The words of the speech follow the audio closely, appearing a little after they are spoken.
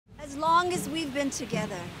As long as we've been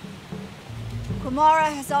together, Xiomara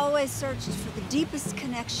has always searched for the deepest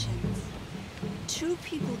connections two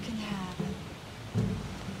people can have.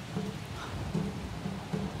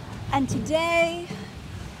 And today,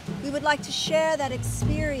 we would like to share that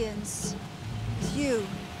experience with you.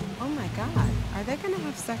 Oh my God, are they gonna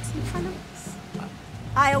have sex in front of us?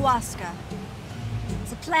 Ayahuasca.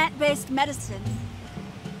 It's a plant-based medicine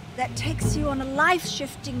that takes you on a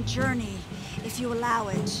life-shifting journey if you allow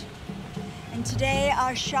it. And today,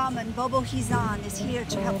 our shaman, Bobo Hizan, is here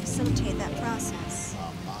to help facilitate that process.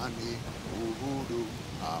 Amani, uhudu,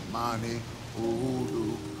 amani,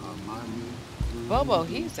 uhudu, amani. Bobo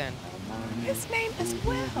Hizan. His name as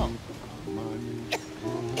well. Amani,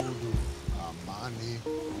 uhudu, amani,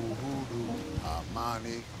 uhudu,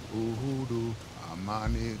 amani, uhudu,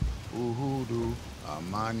 amani, uhudu,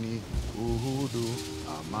 amani, uhudu,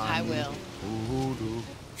 amani. I will. Uhudu.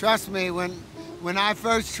 Trust me, when I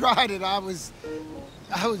first tried it, I was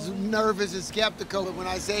nervous and skeptical, but when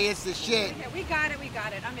I say it's the shit. Okay, we got it,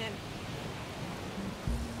 I'm in.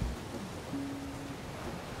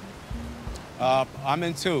 I'm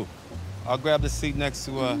in too. I'll grab the seat next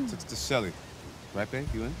to Shelly. Right, babe?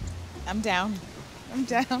 You in? I'm down.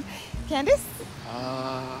 Candace?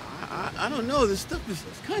 I don't know. This stuff is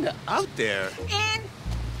kind of out there. And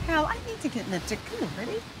hell, I need to get lipstick. Come on,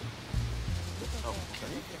 ready? Okay.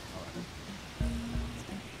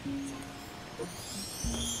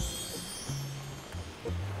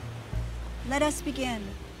 Let us begin.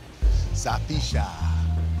 Safisha,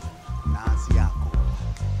 Naziako.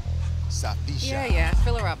 Safisha. Yeah,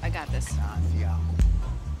 fill her up. I got this. Naziako.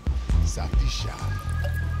 Safisha,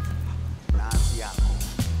 Naziako.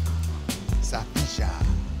 Safisha,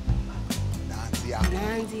 Naziako.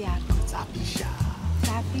 Nanziako. Safisha,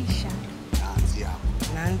 Safisha. Naziako.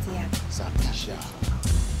 Nanziako. Safisha.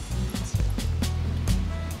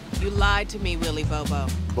 You lied to me, really, Bobo.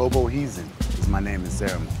 Bobo Hizan is my name in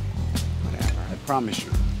ceremony. I promise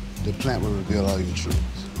you, the plant will reveal all your truths.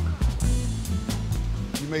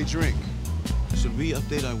 You may drink. Should we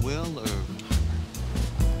update our will, or...?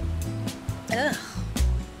 Ugh.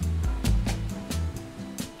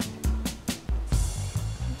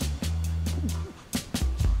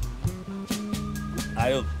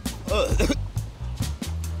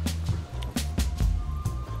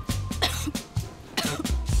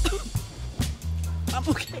 I'm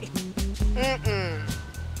okay.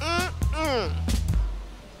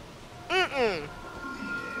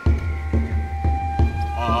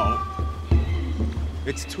 Oh,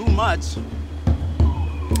 it's too much.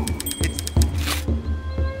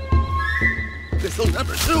 This'll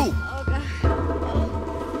never do! Oh, God.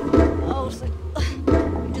 Oh, so,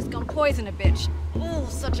 you're just gonna poison a bitch. Oh,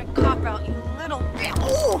 such a cop-out, you little bitch.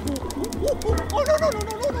 Oh,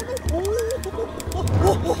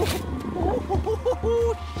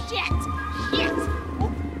 oh, shit.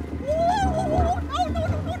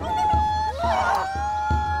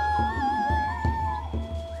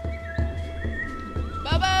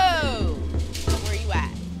 Bobo! Where you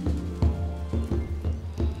at?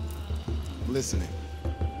 Listening.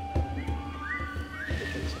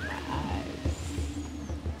 Look into my eyes.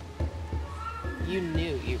 You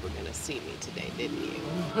knew you were gonna see me today, didn't you?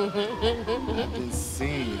 I've been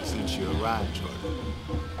seeing you since you arrived, Jordan.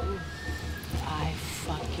 I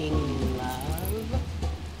fucking love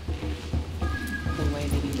the way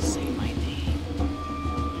that you say my name.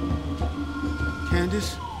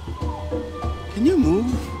 Candace, can you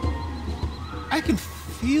move? I can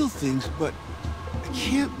feel things, but I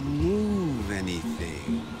can't move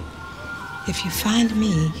anything. If you find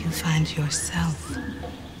me, you find yourself.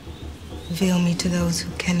 Reveal me to those who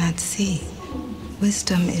cannot see.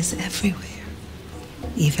 Wisdom is everywhere.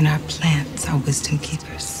 Even our plants are wisdom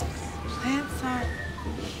keepers. Plants are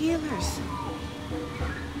healers.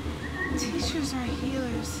 Teachers are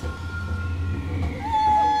healers.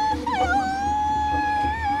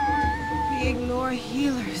 We ignore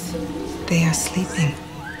healers. They are sleeping.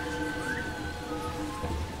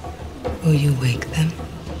 Will you wake them?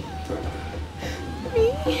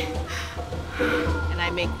 Me? And I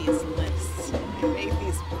make these lists, I make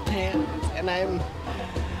these plans, and I'm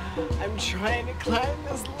trying to climb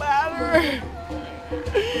this ladder.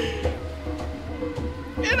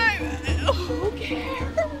 And who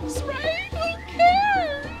cares, right? Who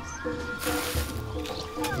cares?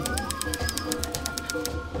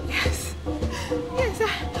 Yes,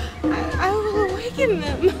 I will awaken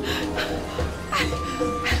them.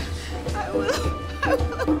 I will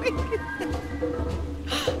awaken them.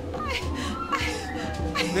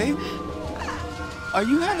 Babe, are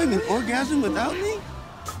you having an orgasm without me?